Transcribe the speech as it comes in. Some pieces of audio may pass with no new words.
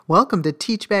Welcome to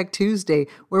Teach Back Tuesday,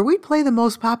 where we play the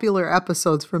most popular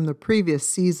episodes from the previous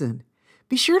season.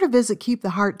 Be sure to visit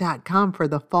keeptheheart.com for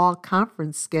the fall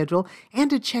conference schedule and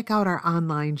to check out our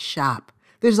online shop.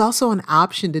 There's also an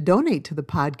option to donate to the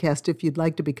podcast if you'd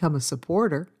like to become a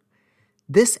supporter.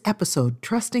 This episode,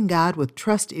 Trusting God with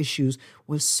Trust Issues,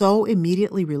 was so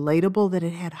immediately relatable that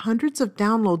it had hundreds of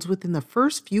downloads within the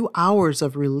first few hours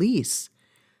of release.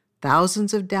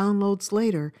 Thousands of downloads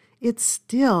later, it's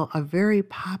still a very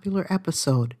popular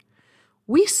episode.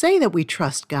 We say that we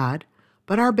trust God,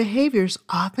 but our behaviors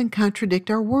often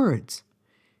contradict our words.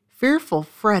 Fearful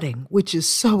fretting, which is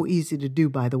so easy to do,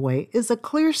 by the way, is a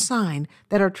clear sign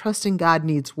that our trust in God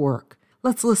needs work.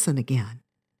 Let's listen again.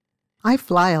 I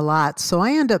fly a lot, so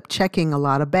I end up checking a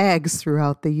lot of bags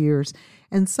throughout the years,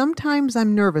 and sometimes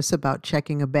I'm nervous about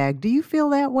checking a bag. Do you feel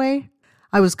that way?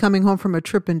 I was coming home from a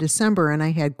trip in December, and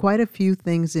I had quite a few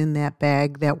things in that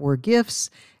bag that were gifts,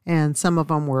 and some of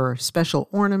them were special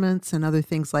ornaments and other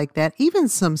things like that. Even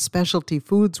some specialty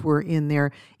foods were in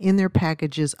their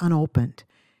packages unopened.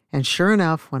 And sure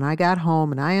enough, when I got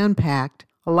home and I unpacked,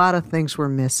 a lot of things were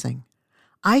missing.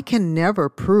 I can never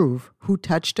prove who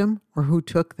touched them or who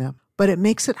took them, but it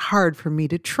makes it hard for me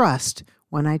to trust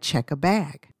when I check a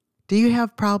bag. Do you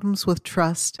have problems with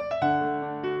trust?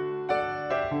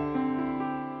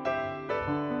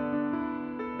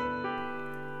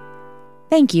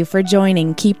 Thank you for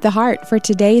joining Keep the Heart for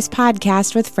today's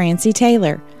podcast with Francie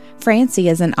Taylor. Francie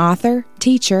is an author,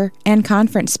 teacher, and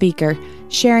conference speaker.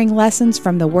 Sharing lessons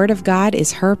from the Word of God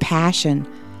is her passion.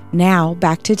 Now,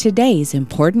 back to today's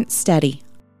important study.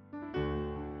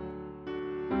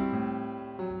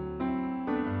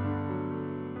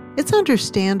 It's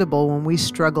understandable when we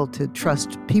struggle to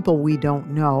trust people we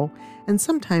don't know, and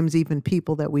sometimes even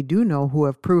people that we do know who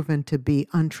have proven to be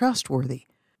untrustworthy.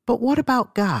 But what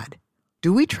about God?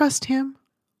 Do we trust Him?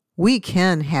 We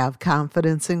can have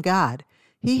confidence in God.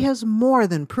 He has more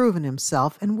than proven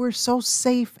Himself, and we're so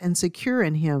safe and secure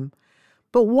in Him.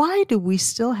 But why do we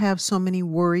still have so many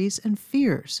worries and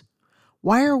fears?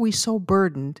 Why are we so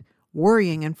burdened,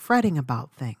 worrying and fretting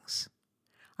about things?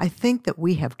 I think that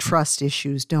we have trust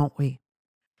issues, don't we?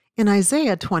 In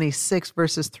Isaiah 26,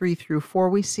 verses 3 through 4,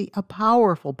 we see a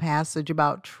powerful passage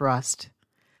about trust.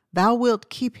 Thou wilt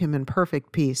keep him in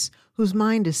perfect peace, whose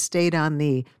mind is stayed on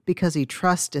thee, because he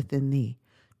trusteth in thee.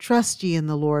 Trust ye in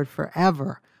the Lord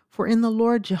forever, for in the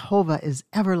Lord Jehovah is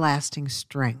everlasting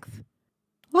strength.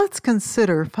 Let's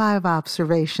consider 5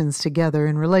 observations together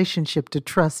in relationship to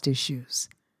trust issues.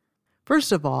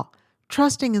 First of all,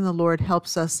 trusting in the Lord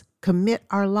helps us commit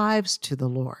our lives to the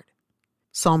Lord.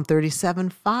 Psalm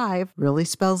 37:5 really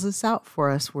spells this out for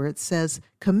us, where it says,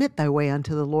 "Commit thy way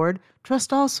unto the Lord,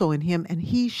 trust also in him, and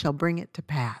he shall bring it to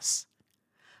pass."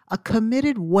 A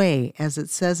committed way, as it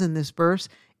says in this verse,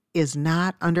 is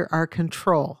not under our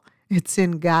control. It's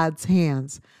in God's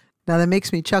hands. Now that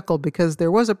makes me chuckle because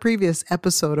there was a previous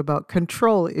episode about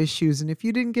control issues, and if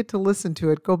you didn't get to listen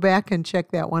to it, go back and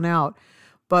check that one out.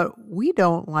 But we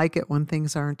don't like it when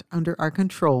things aren't under our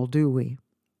control, do we?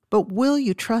 But will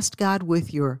you trust God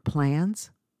with your plans?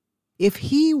 If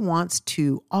He wants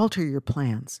to alter your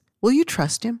plans, will you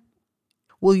trust Him?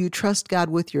 Will you trust God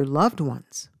with your loved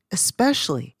ones,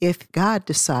 especially if God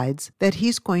decides that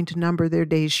He's going to number their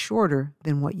days shorter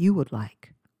than what you would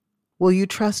like? Will you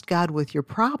trust God with your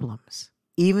problems,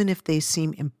 even if they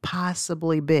seem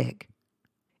impossibly big?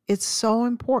 It's so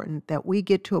important that we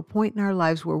get to a point in our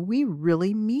lives where we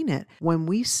really mean it when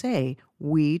we say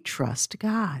we trust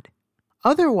God.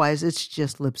 Otherwise, it's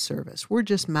just lip service. We're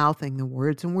just mouthing the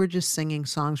words, and we're just singing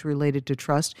songs related to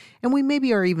trust, and we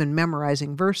maybe are even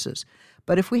memorizing verses.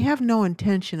 But if we have no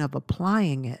intention of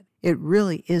applying it, it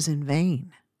really is in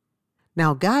vain.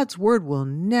 Now, God's word will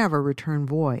never return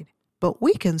void, but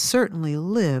we can certainly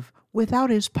live without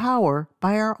His power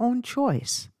by our own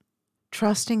choice.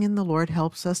 Trusting in the Lord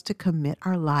helps us to commit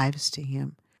our lives to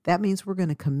Him. That means we're going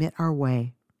to commit our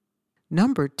way.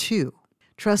 Number 2.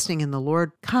 Trusting in the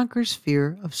Lord conquers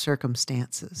fear of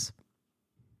circumstances.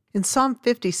 In Psalm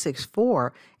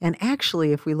 56:4, and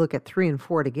actually if we look at 3 and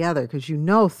 4 together, because you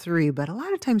know 3, but a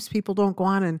lot of times people don't go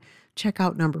on and check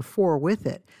out number 4 with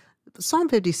it. Psalm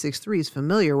 56:3 is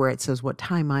familiar, where it says, "What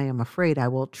time I am afraid, I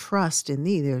will trust in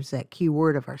thee." There's that key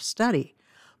word of our study.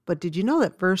 But did you know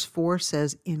that verse 4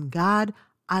 says, "In God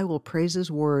I will praise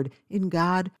His word. In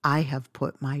God I have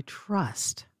put my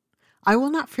trust. I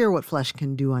will not fear what flesh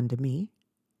can do unto me."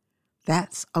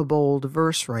 That's a bold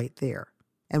verse right there.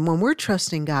 And when we're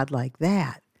trusting God like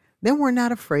that, then we're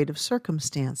not afraid of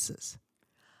circumstances.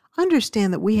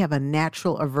 Understand that we have a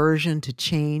natural aversion to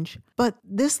change, but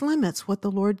this limits what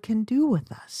the Lord can do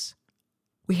with us.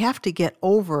 We have to get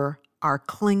over are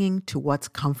clinging to what's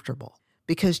comfortable.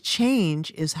 Because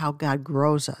change is how God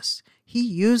grows us. He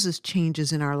uses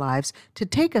changes in our lives to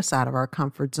take us out of our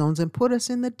comfort zones and put us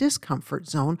in the discomfort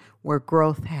zone where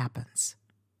growth happens.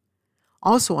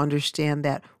 Also understand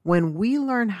that when we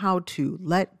learn how to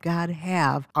let God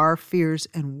have our fears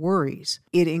and worries,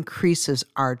 it increases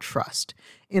our trust.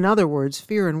 In other words,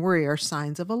 fear and worry are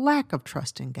signs of a lack of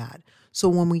trust in God. So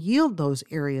when we yield those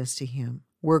areas to Him,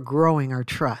 we're growing our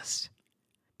trust.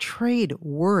 Trade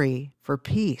worry for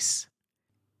peace.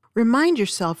 Remind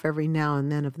yourself every now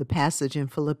and then of the passage in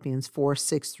Philippians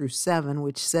 4:6-7,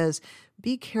 which says,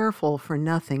 "Be careful for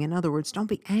nothing." In other words, don't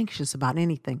be anxious about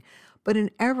anything, but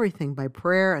in everything by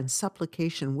prayer and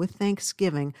supplication with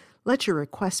thanksgiving, let your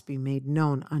requests be made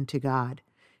known unto God.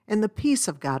 And the peace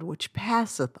of God, which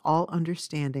passeth all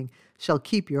understanding, shall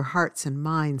keep your hearts and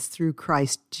minds through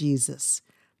Christ Jesus.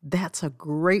 That's a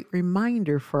great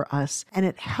reminder for us, and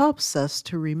it helps us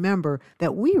to remember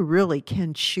that we really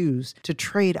can choose to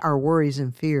trade our worries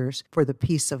and fears for the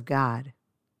peace of God.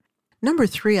 Number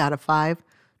 3 out of 5,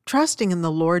 trusting in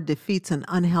the Lord defeats an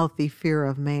unhealthy fear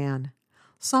of man.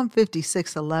 Psalm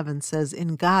 56:11 says,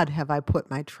 "In God have I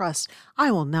put my trust. I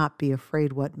will not be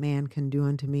afraid what man can do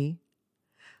unto me."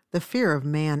 The fear of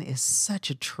man is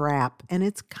such a trap, and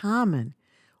it's common.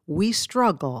 We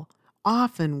struggle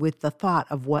often with the thought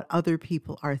of what other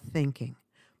people are thinking.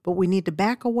 But we need to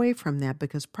back away from that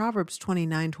because Proverbs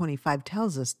 29:25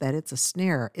 tells us that it's a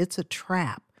snare, it's a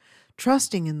trap.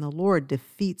 Trusting in the Lord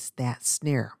defeats that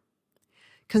snare.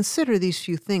 Consider these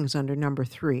few things under number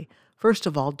 3. First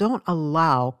of all, don't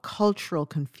allow cultural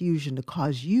confusion to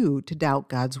cause you to doubt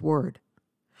God's word.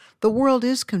 The world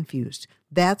is confused.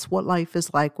 That's what life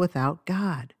is like without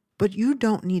God. But you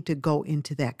don't need to go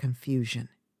into that confusion.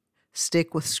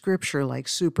 Stick with Scripture like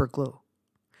super glue.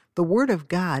 The Word of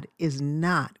God is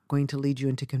not going to lead you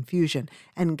into confusion,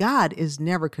 and God is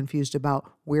never confused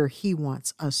about where He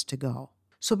wants us to go.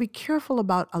 So be careful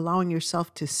about allowing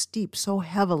yourself to steep so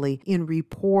heavily in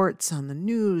reports on the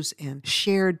news and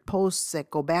shared posts that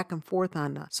go back and forth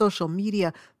on social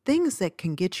media. Things that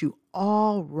can get you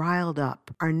all riled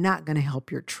up are not going to help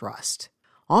your trust.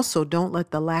 Also, don't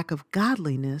let the lack of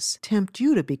godliness tempt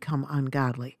you to become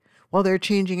ungodly. Well, they're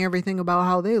changing everything about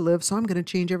how they live, so I'm going to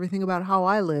change everything about how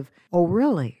I live. Oh,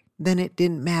 really? Then it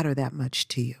didn't matter that much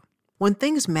to you. When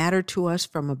things matter to us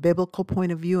from a biblical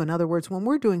point of view, in other words, when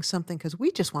we're doing something because we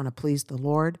just want to please the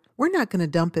Lord, we're not going to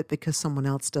dump it because someone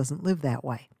else doesn't live that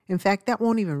way. In fact, that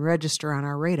won't even register on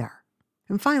our radar.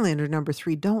 And finally, under number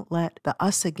 3, don't let the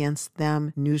us against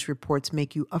them news reports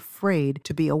make you afraid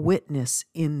to be a witness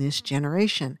in this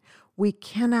generation. We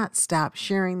cannot stop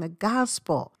sharing the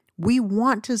gospel. We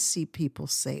want to see people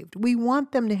saved. We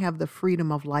want them to have the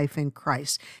freedom of life in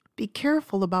Christ. Be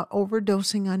careful about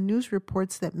overdosing on news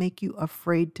reports that make you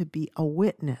afraid to be a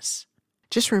witness.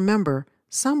 Just remember,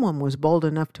 someone was bold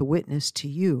enough to witness to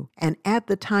you, and at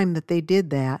the time that they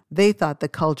did that, they thought the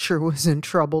culture was in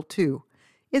trouble too.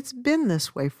 It's been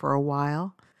this way for a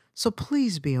while, so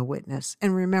please be a witness.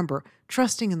 And remember,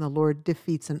 trusting in the Lord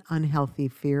defeats an unhealthy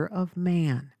fear of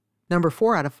man. Number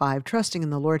 4 out of 5, trusting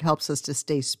in the Lord helps us to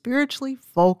stay spiritually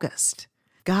focused.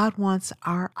 God wants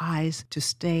our eyes to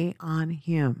stay on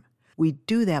Him. We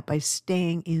do that by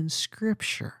staying in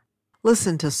Scripture.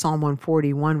 Listen to Psalm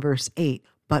 141, verse 8.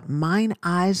 "But mine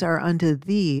eyes are unto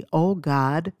Thee, O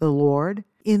God, the Lord.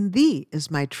 In Thee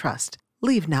is my trust.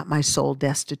 Leave not my soul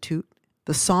destitute."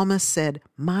 The psalmist said,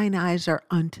 "Mine eyes are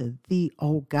unto Thee,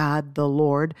 O God, the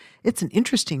Lord." It's an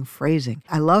interesting phrasing.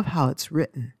 I love how it's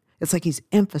written. It's like he's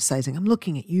emphasizing, I'm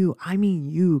looking at you. I mean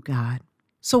you, God.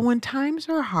 So when times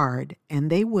are hard,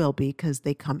 and they will be because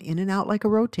they come in and out like a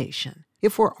rotation,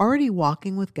 if we're already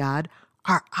walking with God,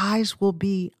 our eyes will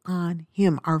be on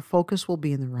Him. Our focus will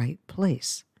be in the right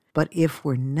place. But if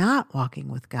we're not walking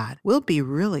with God, we'll be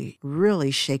really, really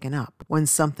shaken up when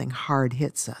something hard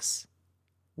hits us.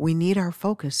 We need our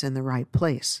focus in the right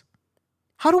place.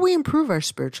 How do we improve our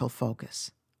spiritual focus?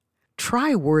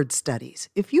 Try word studies.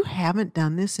 If you haven't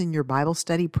done this in your Bible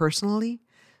study personally,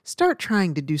 start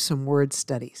trying to do some word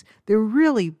studies. They're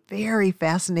really very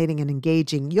fascinating and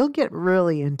engaging. You'll get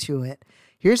really into it.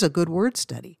 Here's a good word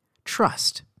study.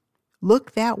 Trust.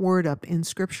 Look that word up in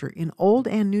Scripture, in Old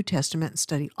and New Testament, and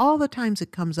study all the times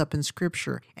it comes up in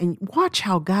Scripture. And watch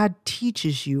how God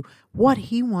teaches you what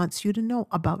He wants you to know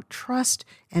about trust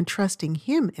and trusting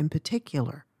Him in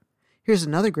particular. Here's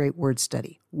another great word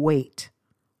study. Wait.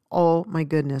 Oh my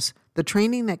goodness. The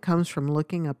training that comes from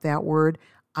looking up that word,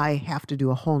 I have to do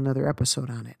a whole nother episode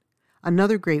on it.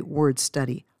 Another great word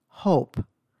study. Hope.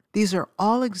 These are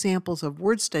all examples of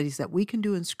word studies that we can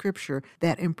do in Scripture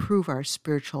that improve our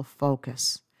spiritual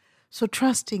focus. So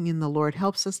trusting in the Lord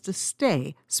helps us to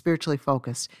stay spiritually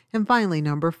focused. And finally,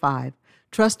 number 5,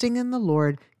 trusting in the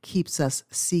Lord keeps us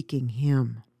seeking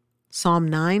Him. Psalm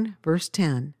 9, verse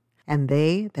 10, "And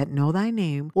they that know thy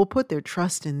name will put their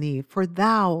trust in thee, for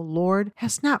thou, Lord,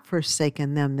 hast not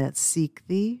forsaken them that seek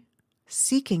thee."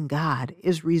 Seeking God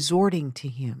is resorting to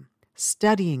Him,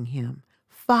 studying Him,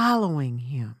 following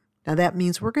Him. Now that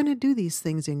means we're going to do these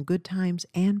things in good times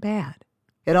and bad.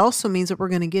 It also means that we're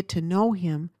going to get to know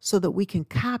Him so that we can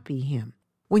copy Him.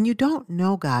 When you don't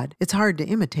know God, it's hard to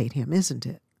imitate Him, isn't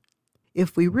it?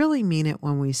 If we really mean it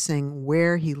when we sing,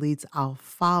 "Where He leads, I'll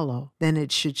follow," then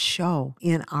it should show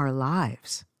in our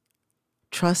lives.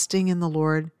 Trusting in the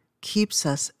Lord keeps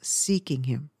us seeking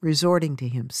Him, resorting to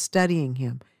Him, studying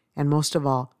Him, and most of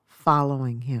all,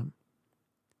 following Him.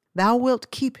 "Thou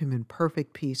wilt keep him in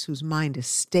perfect peace, whose mind is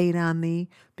stayed on thee,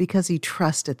 because he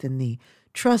trusteth in thee.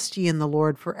 Trust ye in the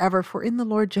Lord forever, for in the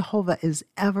Lord Jehovah is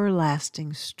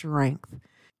everlasting strength."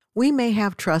 We may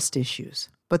have trust issues,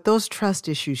 but those trust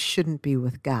issues shouldn't be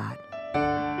with God.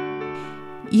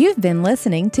 You've been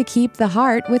listening to Keep the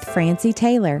Heart with Francie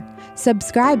Taylor.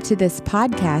 Subscribe to this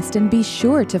podcast and be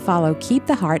sure to follow Keep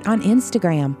the Heart on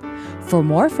Instagram. For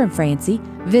more from Francie,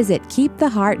 visit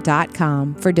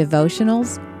keeptheheart.com for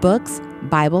devotionals, books,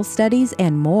 Bible studies,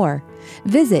 and more.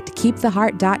 Visit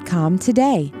keeptheheart.com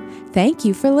today. Thank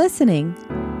you for listening.